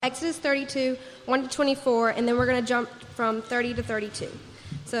Exodus 32, 1 to 24, and then we're going to jump from 30 to 32.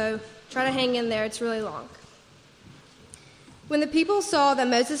 So try to hang in there. It's really long. When the people saw that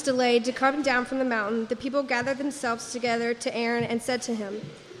Moses delayed to come down from the mountain, the people gathered themselves together to Aaron and said to him,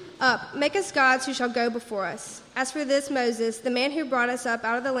 "Up, make us gods who shall go before us. As for this Moses, the man who brought us up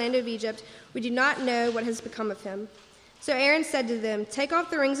out of the land of Egypt, we do not know what has become of him." So Aaron said to them, "Take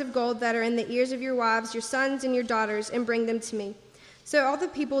off the rings of gold that are in the ears of your wives, your sons, and your daughters, and bring them to me." So all the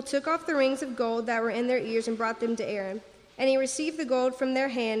people took off the rings of gold that were in their ears and brought them to Aaron. And he received the gold from their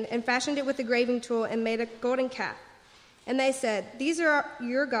hand and fashioned it with a graving tool and made a golden calf. And they said, "These are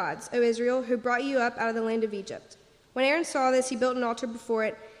your gods, O Israel, who brought you up out of the land of Egypt." When Aaron saw this, he built an altar before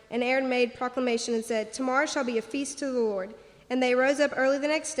it, and Aaron made proclamation and said, "Tomorrow shall be a feast to the Lord." And they rose up early the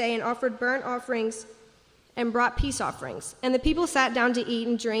next day and offered burnt offerings and brought peace offerings. And the people sat down to eat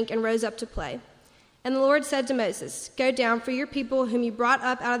and drink and rose up to play. And the Lord said to Moses, "Go down, for your people whom you brought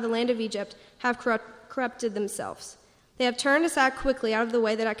up out of the land of Egypt have corrupted themselves. They have turned aside quickly out of the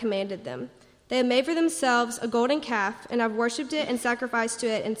way that I commanded them. They have made for themselves a golden calf, and have worshipped it and sacrificed to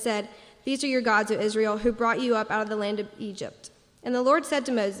it, and said, 'These are your gods, O Israel, who brought you up out of the land of Egypt.' And the Lord said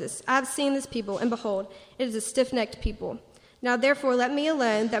to Moses, 'I have seen this people, and behold, it is a stiff-necked people. Now therefore let me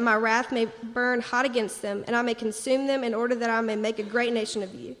alone, that my wrath may burn hot against them, and I may consume them, in order that I may make a great nation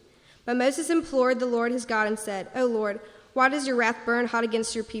of you.' But Moses implored the Lord his God and said, 'O Lord, why does your wrath burn hot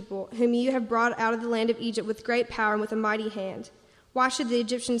against your people, whom you have brought out of the land of Egypt with great power and with a mighty hand? Why should the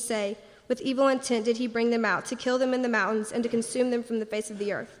Egyptians say, with evil intent did he bring them out, to kill them in the mountains and to consume them from the face of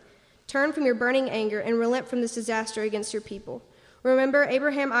the earth? Turn from your burning anger and relent from this disaster against your people. Remember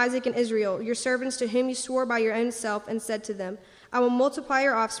Abraham, Isaac, and Israel, your servants to whom you swore by your own self and said to them, I will multiply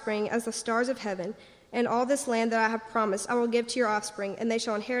your offspring as the stars of heaven, and all this land that I have promised I will give to your offspring, and they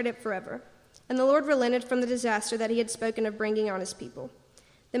shall inherit it forever.' And the Lord relented from the disaster that he had spoken of bringing on his people.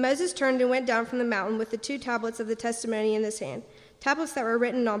 Then Moses turned and went down from the mountain with the 2 tablets of the testimony in his hand, tablets that were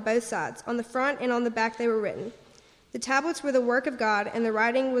written on both sides, on the front and on the back they were written. The tablets were the work of God, and the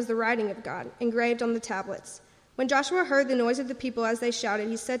writing was the writing of God, engraved on the tablets. When Joshua heard the noise of the people as they shouted,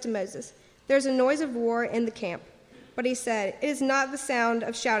 he said to Moses, 'There is a noise of war in the camp.' But he said, 'It is not the sound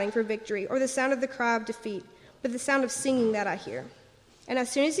of shouting for victory, or the sound of the cry of defeat, but the sound of singing that I hear.' And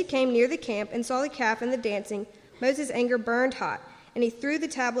as soon as he came near the camp and saw the calf and the dancing, Moses' anger burned hot, and he threw the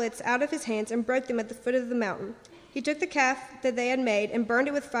tablets out of his hands and broke them at the foot of the mountain. He took the calf that they had made and burned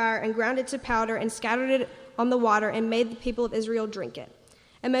it with fire and ground it to powder and scattered it on the water and made the people of Israel drink it.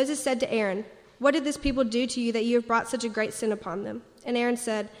 And Moses said to Aaron, 'What did this people do to you that you have brought such a great sin upon them?' And Aaron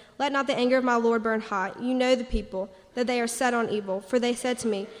said, 'Let not the anger of my Lord burn hot. You know the people, that they are set on evil. For they said to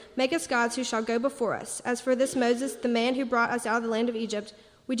me, Make us gods who shall go before us. As for this Moses, the man who brought us out of the land of Egypt,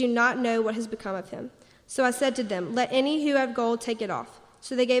 we do not know what has become of him.' So I said to them, 'Let any who have gold take it off.'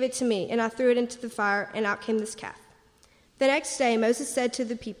 So they gave it to me, and I threw it into the fire, and out came this calf. The next day Moses said to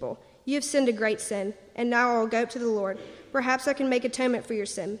the people, 'You have sinned a great sin, and now I will go up to the Lord. Perhaps I can make atonement for your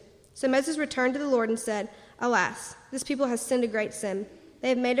sin.' So Moses returned to the Lord and said, 'Alas, this people has sinned a great sin. They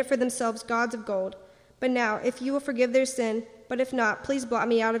have made it for themselves gods of gold. But now, if you will forgive their sin, but if not, please blot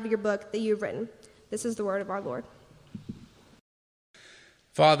me out of your book that you have written.' This is the word of our Lord."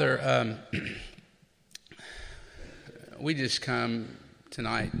 Father, we just come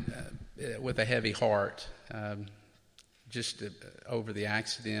tonight with a heavy heart, just over the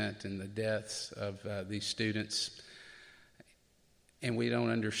accident and the deaths of these students. And we don't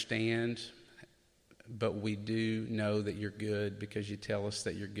understand, but we do know that you're good because you tell us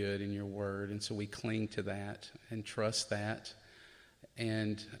that you're good in your word. And so we cling to that and trust that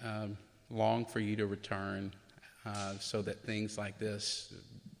and long for you to return so that things like this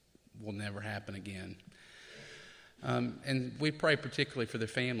will never happen again. And we pray particularly for the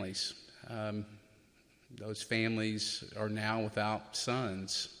families. Those families are now without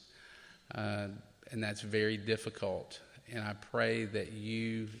sons, and that's very difficult. And I pray that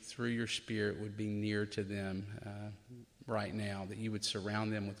you, through your Spirit, would be near to them right now, that you would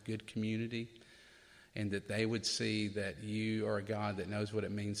surround them with good community, and that they would see that you are a God that knows what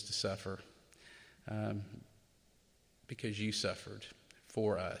it means to suffer, because you suffered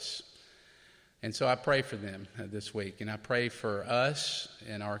for us. And so I pray for them this week, and I pray for us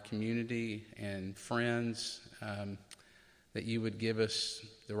and our community and friends, that you would give us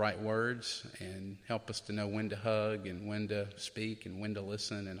the right words and help us to know when to hug and when to speak and when to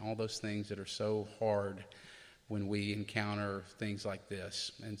listen and all those things that are so hard when we encounter things like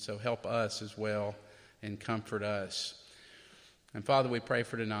this. And so help us as well and comfort us. And Father, we pray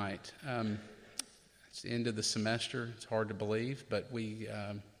for tonight. It's the end of the semester. It's hard to believe, but we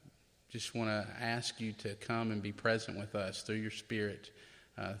just want to ask you to come and be present with us through your Spirit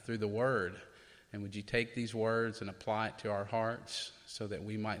through the Word. And would you take these words and apply it to our hearts so that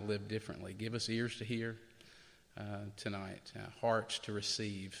we might live differently? Give us ears to hear tonight, hearts to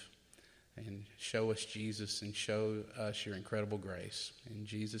receive, and show us Jesus and show us your incredible grace. In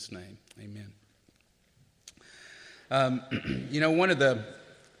Jesus' name, amen. One of the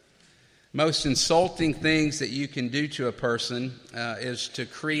most insulting things that you can do to a person is to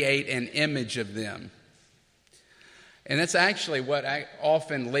create an image of them. And that's actually what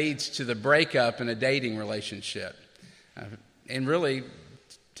often leads to the breakup in a dating relationship, and really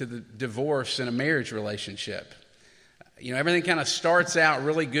to the divorce in a marriage relationship. Everything kind of starts out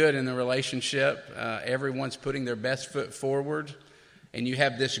really good in the relationship. Everyone's putting their best foot forward, and you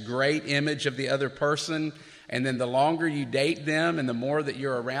have this great image of the other person. And then the longer you date them and the more that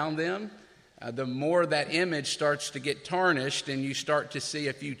you're around them, the more that image starts to get tarnished, and you start to see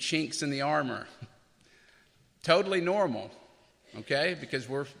a few chinks in the armor. Totally normal, okay? Because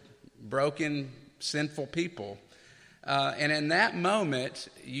we're broken, sinful people. And in that moment,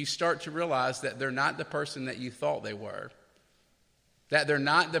 you start to realize that they're not the person that you thought they were, that they're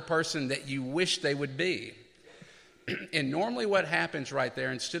not the person that you wish they would be. And normally what happens right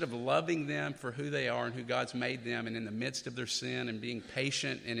there, instead of loving them for who they are and who God's made them, and in the midst of their sin and being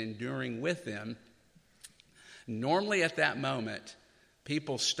patient and enduring with them, normally at that moment,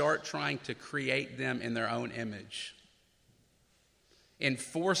 people start trying to create them in their own image, and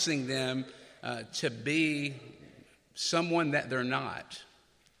forcing them to be someone that they're not.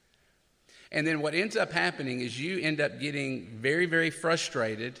 And then what ends up happening is you end up getting very, very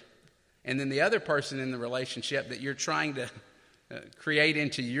frustrated. And then the other person in the relationship that you're trying to create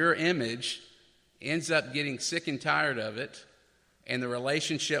into your image ends up getting sick and tired of it, and the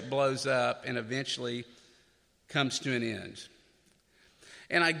relationship blows up and eventually comes to an end.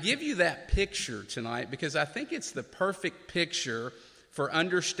 And I give you that picture tonight because I think it's the perfect picture for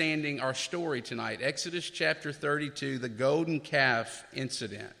understanding our story tonight. Exodus chapter 32, the golden calf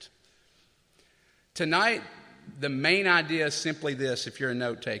incident. Tonight, the main idea is simply this, if you're a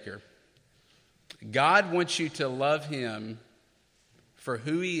note taker. God wants you to love Him for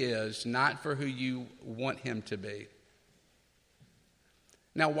who He is, not for who you want Him to be.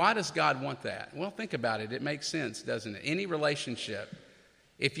 Now, why does God want that? Well, think about it. It makes sense, doesn't it? Any relationship,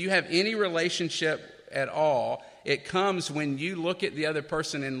 if you have any relationship at all, it comes when you look at the other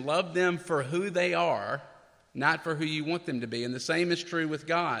person and love them for who they are, not for who you want them to be. And the same is true with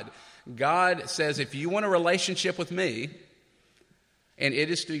God. God says, if you want a relationship with me, and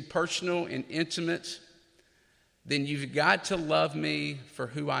it is to be personal and intimate, then you've got to love me for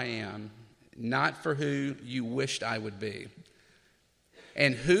who I am, not for who you wished I would be.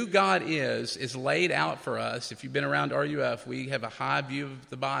 And who God is laid out for us. If you've been around RUF, we have a high view of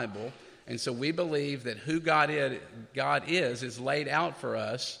the Bible. And so we believe that who God is laid out for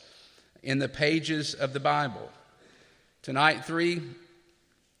us in the pages of the Bible. Tonight, 3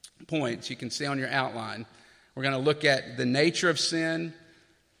 points you can see on your outline. We're going to look at the nature of sin,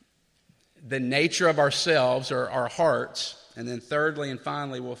 the nature of ourselves or our hearts, and then thirdly and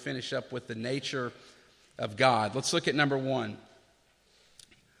finally we'll finish up with the nature of God. Let's look at number 1,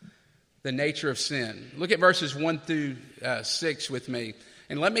 the nature of sin. Look at verses 1 through 6 with me,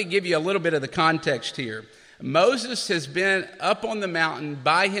 and let me give you a little bit of the context here. Moses has been up on the mountain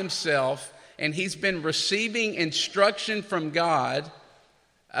by himself, and he's been receiving instruction from God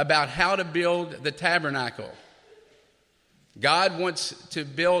about how to build the tabernacle. God wants to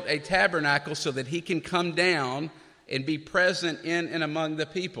build a tabernacle so that He can come down and be present in and among the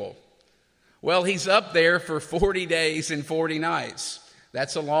people. Well, He's up there for 40 days and 40 nights.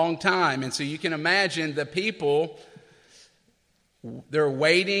 That's a long time. And so you can imagine the people, they're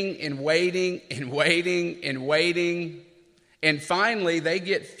waiting and waiting and waiting and waiting. And finally, they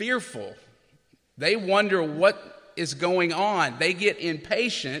get fearful. They wonder what is going on. They get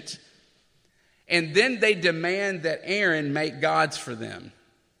impatient, and then they demand that Aaron make gods for them.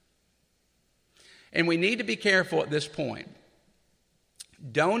 And we need to be careful at this point.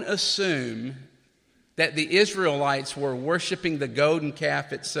 Don't assume that the Israelites were worshiping the golden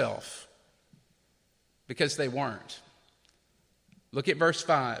calf itself, because they weren't. Look at verse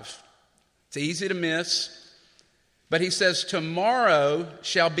 5. It's easy to miss, but he says, tomorrow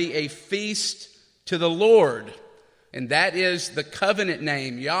shall be a feast to the Lord. And that is the covenant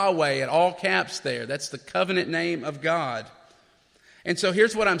name, Yahweh, in all caps there. That's the covenant name of God. And so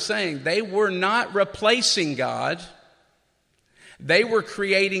here's what I'm saying. They were not replacing God. They were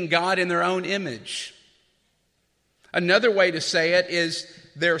creating God in their own image. Another way to say it is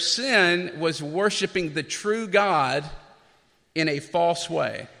their sin was worshiping the true God in a false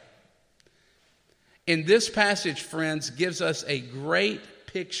way. And this passage, friends, gives us a great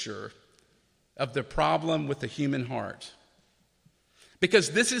picture of the problem with the human heart.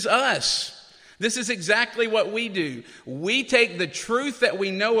 Because this is us. This is exactly what we do. We take the truth that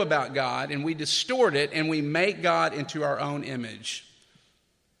we know about God and we distort it and we make God into our own image.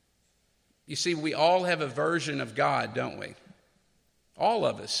 You see, we all have a version of God, don't we? All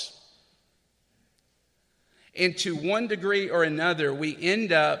of us. And to one degree or another, we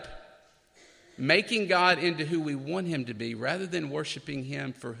end up making God into who we want him to be rather than worshiping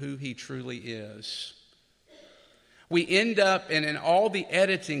him for who he truly is. We end up, and in all the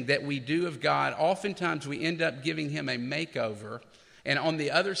editing that we do of God, oftentimes we end up giving him a makeover, and on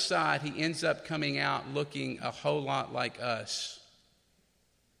the other side, he ends up coming out looking a whole lot like us.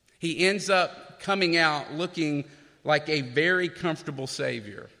 He ends up coming out looking like a very comfortable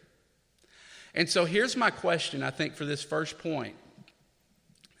Savior. And so here's my question, I think, for this first point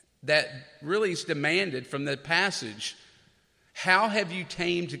that really is demanded from the passage. How have you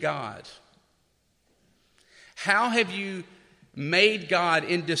tamed God? How have you made God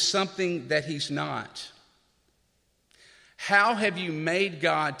into something that he's not? How have you made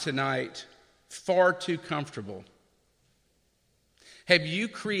God tonight far too comfortable? Have you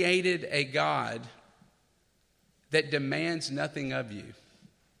created a God that demands nothing of you?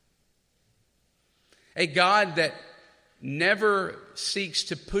 A God that never seeks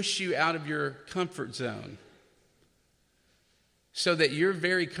to push you out of your comfort zone so that you're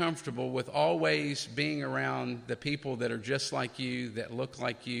very comfortable with always being around the people that are just like you, that look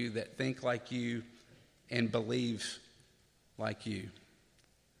like you, that think like you, and believe like you?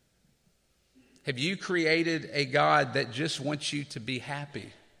 Have you created a God that just wants you to be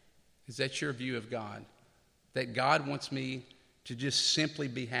happy? Is that your view of God? That God wants me to just simply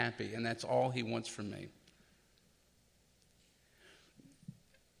be happy, and that's all he wants from me?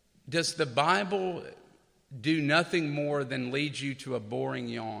 Does the Bible do nothing more than lead you to a boring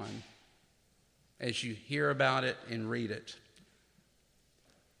yawn as you hear about it and read it?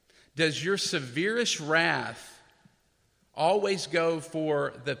 Does your severest wrath always go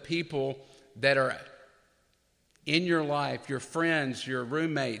for the people that are in your life, your friends, your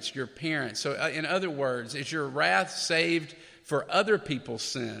roommates, your parents? So in other words, is your wrath saved for other people's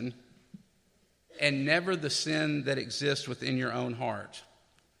sin and never the sin that exists within your own heart?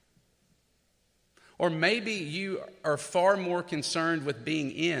 Or maybe you are far more concerned with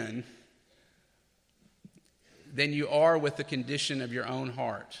being in than you are with the condition of your own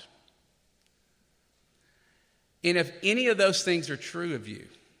heart. And if any of those things are true of you,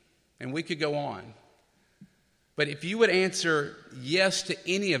 and we could go on, but if you would answer yes to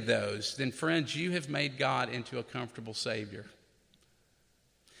any of those, then friends, you have made God into a comfortable Savior.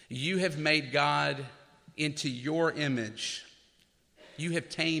 You have made God into your image. You have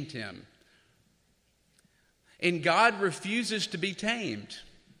tamed him. And God refuses to be tamed.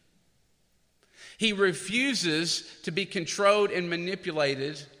 He refuses to be controlled and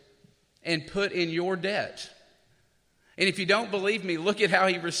manipulated and put in your debt. And if you don't believe me, look at how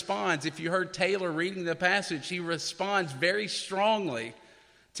he responds. If you heard Taylor reading the passage, he responds very strongly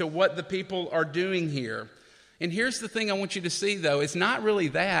to what the people are doing here. And here's the thing I want you to see, though. It's not really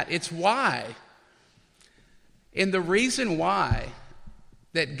that. It's why. And the reason why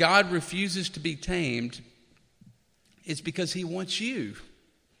that God refuses to be tamed is because he wants you.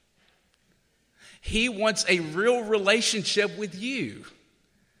 He wants a real relationship with you,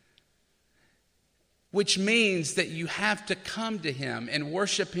 which means that you have to come to him and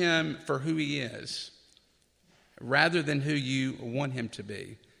worship him for who he is rather than who you want him to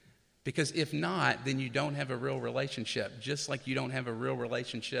be. Because if not, then you don't have a real relationship, just like you don't have a real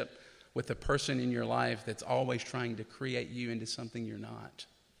relationship with the person in your life that's always trying to create you into something you're not.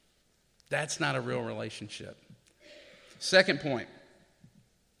 That's not a real relationship. Second point,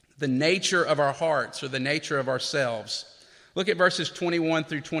 the nature of our hearts or the nature of ourselves. Look at verses 21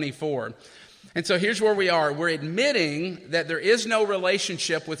 through 24. And so here's where we are. We're admitting that there is no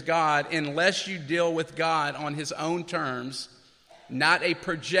relationship with God unless you deal with God on his own terms, not a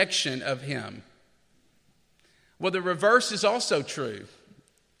projection of him. Well, the reverse is also true.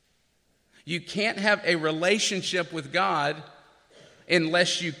 You can't have a relationship with God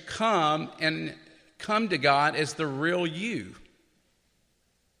unless you come to God as the real you.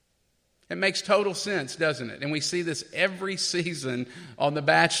 It makes total sense, doesn't it? And we see this every season on The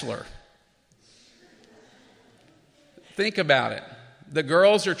Bachelor. Think about it. The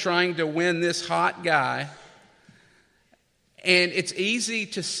girls are trying to win this hot guy, and it's easy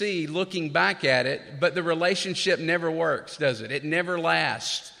to see looking back at it, but the relationship never works, does it? It never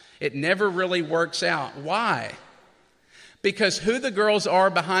lasts. It never really works out. Why? Because who the girls are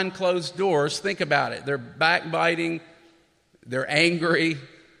behind closed doors, think about it. They're backbiting, they're angry,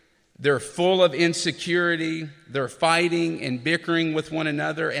 they're full of insecurity, they're fighting and bickering with one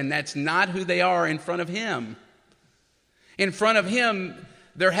another, and that's not who they are in front of Him. In front of Him,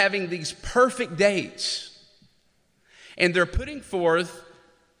 they're having these perfect dates, and they're putting forth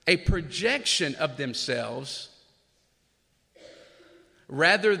a projection of themselves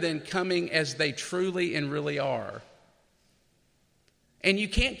rather than coming as they truly and really are. And you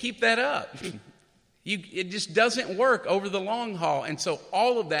can't keep that up. It just doesn't work over the long haul. And so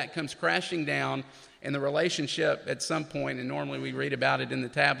all of that comes crashing down, and the relationship at some point, and normally we read about it in the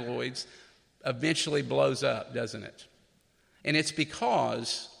tabloids, eventually blows up, doesn't it? And it's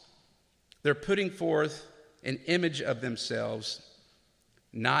because they're putting forth an image of themselves,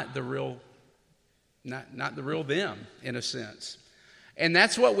 not the real them, in a sense. And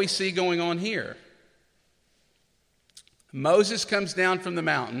that's what we see going on here. Moses comes down from the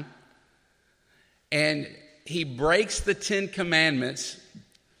mountain, and he breaks the 10 Commandments,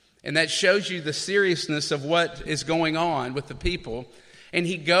 and that shows you the seriousness of what is going on with the people. And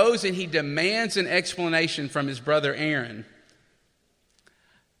he goes and he demands an explanation from his brother Aaron.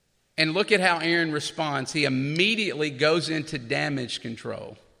 And look at how Aaron responds. He immediately goes into damage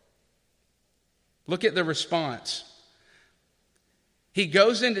control. Look at the response. He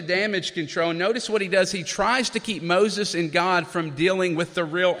goes into damage control. Notice what he does. He tries to keep Moses and God from dealing with the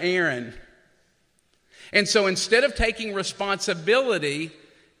real Aaron. And so instead of taking responsibility,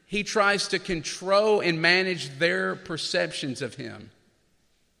 he tries to control and manage their perceptions of him.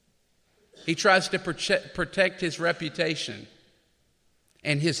 He tries to protect his reputation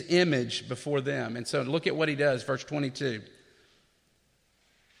and his image before them. And so look at what he does, verse 22.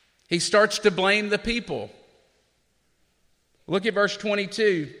 He starts to blame the people. Look at verse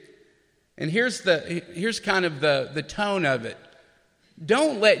 22. And here's kind of the tone of it.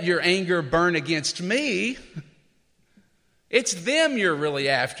 Don't let your anger burn against me. It's them you're really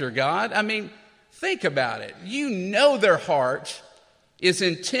after, God. I mean, think about it. You know their heart is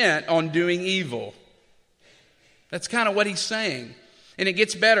intent on doing evil. That's kind of what he's saying. And it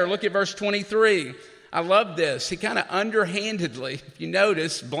gets better. Look at verse 23. I love this. He kind of underhandedly, if you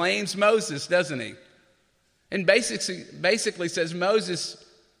notice, blames Moses, doesn't he? And basically says, Moses,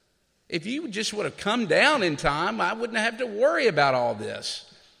 if you just would have come down in time, I wouldn't have to worry about all this.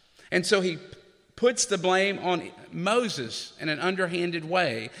 And so he puts the blame on Moses in an underhanded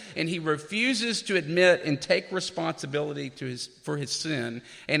way, and he refuses to admit and take responsibility for his sin,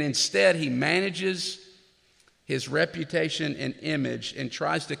 and instead he manages his reputation and image and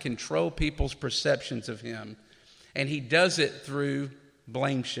tries to control people's perceptions of him. And he does it through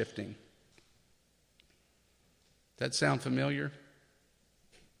blame shifting. Does that sound familiar?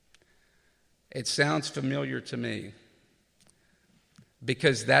 It sounds familiar to me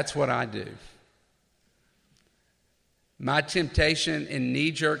because that's what I do. My temptation and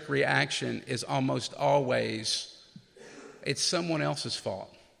knee-jerk reaction is almost always, it's someone else's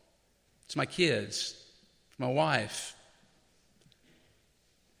fault. It's my kids, my wife,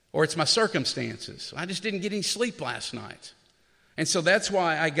 or it's my circumstances. I just didn't get any sleep last night. And so that's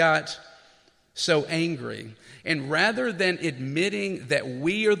why I got so angry. And rather than admitting that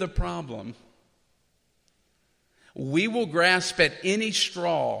we are the problem, we will grasp at any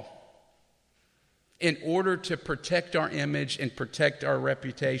straw in order to protect our image and protect our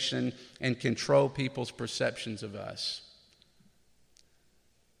reputation and control people's perceptions of us.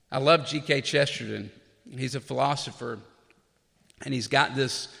 I love G.K. Chesterton. He's a philosopher, and he's got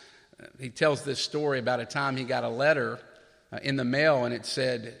this, he tells this story about a time he got a letter in the mail, and it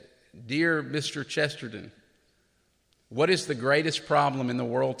said, "Dear Mr. Chesterton, what is the greatest problem in the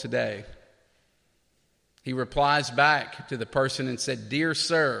world today?" He replies back to the person and said, "Dear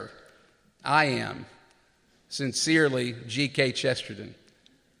sir, I am. Sincerely, G.K. Chesterton."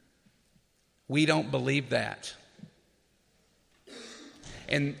 We don't believe that.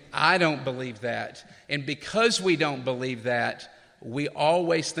 And I don't believe that. And because we don't believe that, we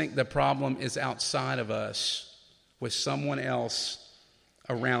always think the problem is outside of us with someone else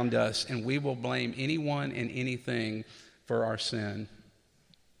around us. And we will blame anyone and anything for our sin.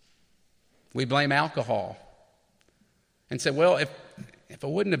 We blame alcohol and say, well, if I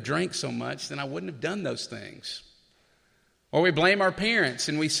wouldn't have drank so much, then I wouldn't have done those things. Or we blame our parents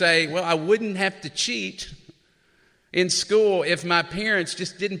and we say, well, I wouldn't have to cheat in school if my parents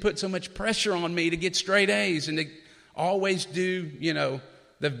just didn't put so much pressure on me to get straight A's and to always do,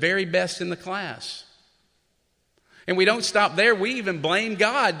 the very best in the class. And we don't stop there. We even blame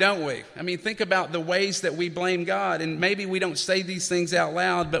God, don't we? I mean, think about the ways that we blame God. And maybe we don't say these things out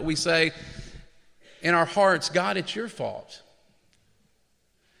loud, but we say in our hearts, God, it's your fault.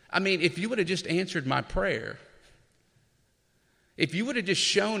 I mean, if you would have just answered my prayer, If you would have just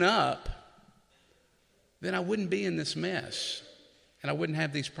shown up, then I wouldn't be in this mess and I wouldn't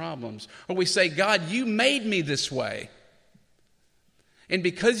have these problems. Or we say, God, you made me this way. And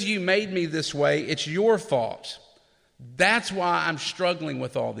because you made me this way, it's your fault. That's why I'm struggling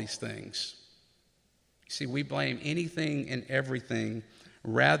with all these things. See, we blame anything and everything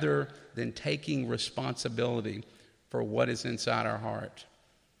rather than taking responsibility for what is inside our heart.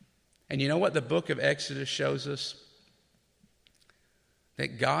 And you know what the book of Exodus shows us?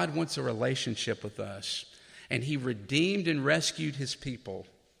 That God wants a relationship with us. And he redeemed and rescued his people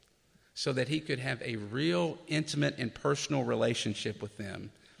so that he could have a real intimate and personal relationship with them.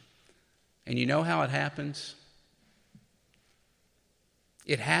 And you know how it happens?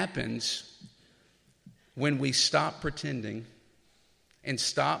 It happens when we stop pretending and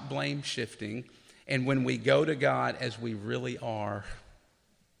stop blame shifting, and when we go to God as we really are.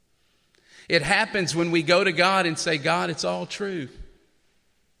 It happens when we go to God and say, God, it's all true.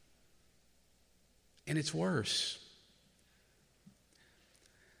 And it's worse.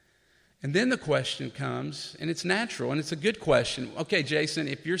 And then the question comes, and it's natural, and it's a good question. Okay, Jason,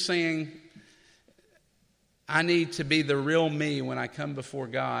 if you're saying I need to be the real me when I come before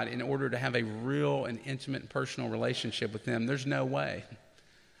God in order to have a real and intimate and personal relationship with him, there's no way.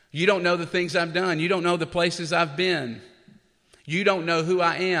 You don't know the things I've done. You don't know the places I've been. You don't know who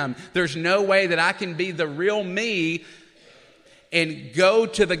I am. There's no way that I can be the real me and go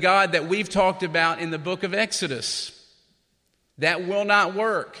to the God that we've talked about in the book of Exodus. That will not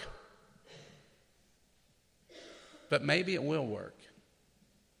work. But maybe it will work.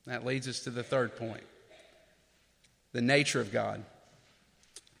 That leads us to the third point. The nature of God.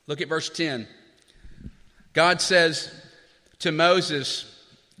 Look at verse 10. God says to Moses,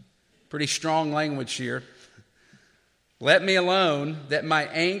 pretty strong language here, let me alone that my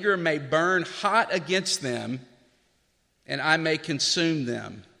anger may burn hot against them and I may consume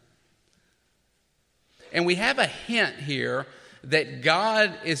them. And we have a hint here that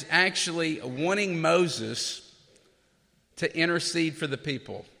God is actually wanting Moses to intercede for the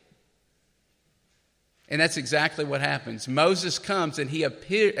people. And that's exactly what happens. Moses comes and he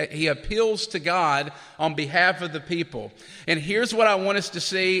appeals to God on behalf of the people. And here's what I want us to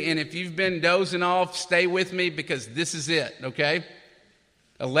see. And if you've been dozing off, stay with me because this is it, okay?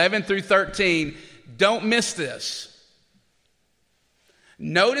 11 through 13. Don't miss this.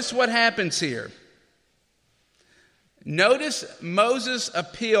 Notice what happens here. Notice Moses'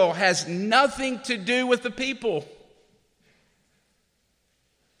 appeal has nothing to do with the people.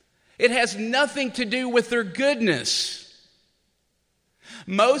 It has nothing to do with their goodness.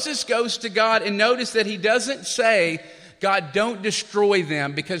 Moses goes to God, and notice that he doesn't say, God, don't destroy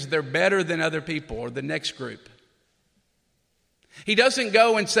them because they're better than other people or the next group. He doesn't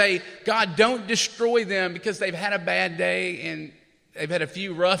go and say, God, don't destroy them because they've had a bad day and they've had a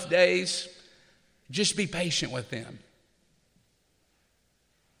few rough days. Just be patient with them.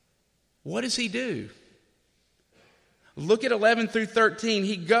 What does he do? Look at 11 through 13.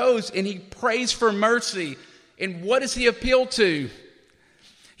 He goes and he prays for mercy. And what does he appeal to?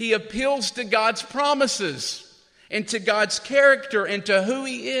 He appeals to God's promises and to God's character and to who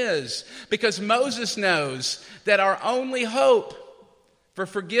he is. Because Moses knows that our only hope for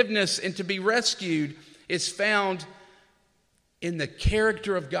forgiveness and to be rescued is found in the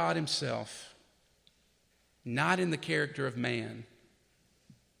character of God himself, not in the character of man.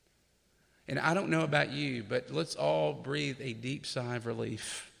 And I don't know about you, but let's all breathe a deep sigh of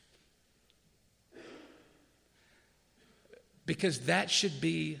relief. Because that should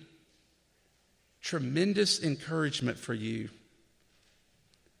be tremendous encouragement for you.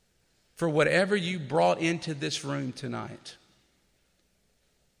 For whatever you brought into this room tonight.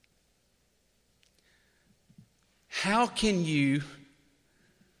 How can you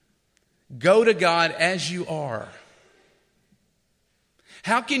go to God as you are?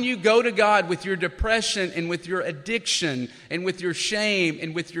 How can you go to God with your depression and with your addiction and with your shame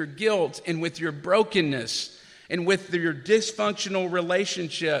and with your guilt and with your brokenness and with your dysfunctional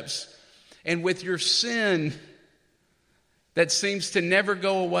relationships and with your sin that seems to never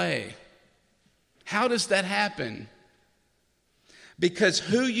go away? How does that happen? Because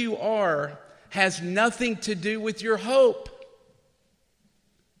who you are has nothing to do with your hope.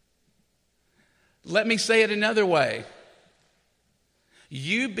 Let me say it another way.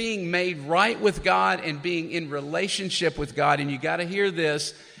 You being made right with God and being in relationship with God, and you got to hear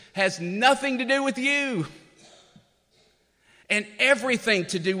this, has nothing to do with you. And everything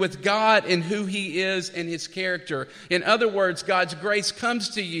to do with God and who he is and his character. In other words, God's grace comes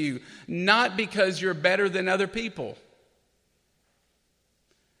to you not because you're better than other people.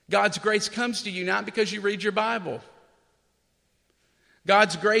 God's grace comes to you not because you read your Bible.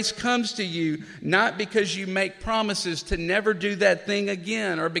 God's grace comes to you not because you make promises to never do that thing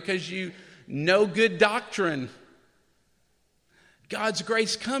again or because you know good doctrine. God's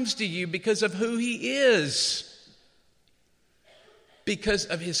grace comes to you because of who He is, because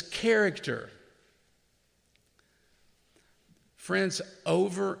of His character. Friends,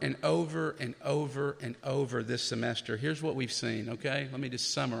 over and over and over and over this semester, here's what we've seen, okay? Let me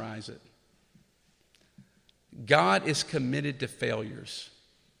just summarize it. God is committed to failures.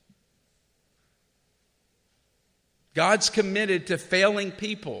 God's committed to failing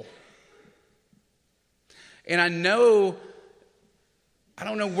people. And I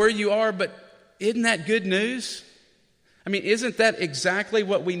don't know where you are, but isn't that good news? I mean, isn't that exactly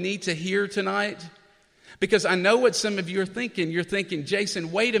what we need to hear tonight? Because I know what some of you are thinking. You're thinking,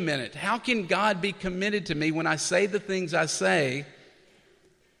 Jason, wait a minute. How can God be committed to me when I say the things I say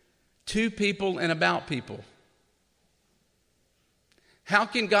to people and about people? How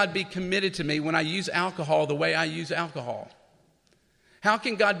can God be committed to me when I use alcohol the way I use alcohol? How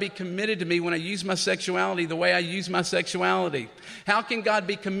can God be committed to me when I use my sexuality the way I use my sexuality? How can God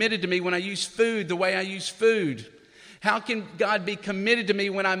be committed to me when I use food the way I use food? How can God be committed to me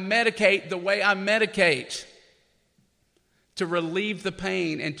when I medicate the way I medicate? To relieve the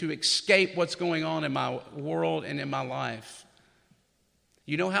pain and to escape what's going on in my world and in my life.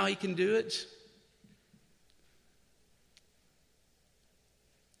 You know how He can do it?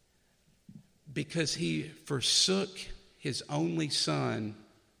 Because He forsook His only Son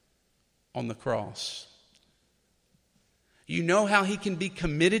on the cross. You know how He can be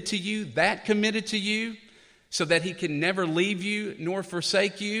committed to you, that committed to you, so that He can never leave you nor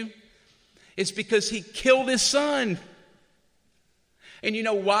forsake you? It's because He killed His Son. And you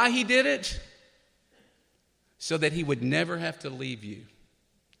know why He did it? So that He would never have to leave you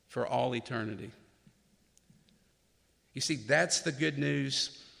for all eternity. You see, that's the good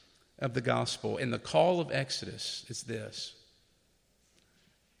news of the gospel. And the call of Exodus is this: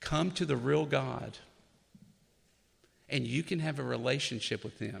 come to the real God, and you can have a relationship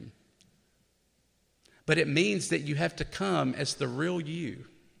with Him. But it means that you have to come as the real you.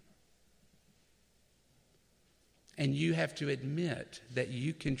 And you have to admit that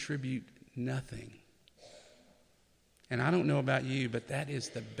you contribute nothing. And I don't know about you, but that is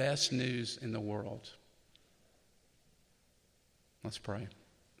the best news in the world. Let's pray.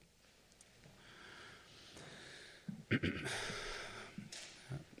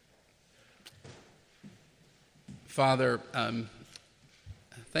 Father,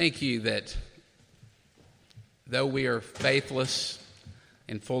 thank you that though we are faithless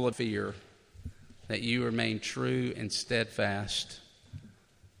and full of fear, that you remain true and steadfast,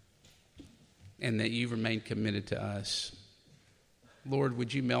 and that you remain committed to us. Lord,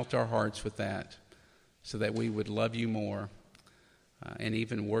 would you melt our hearts with that so that we would love you more and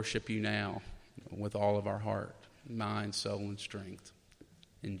even worship you now with all of our heart, mind, soul, and strength.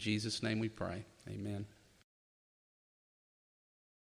 In Jesus' name we pray. Amen.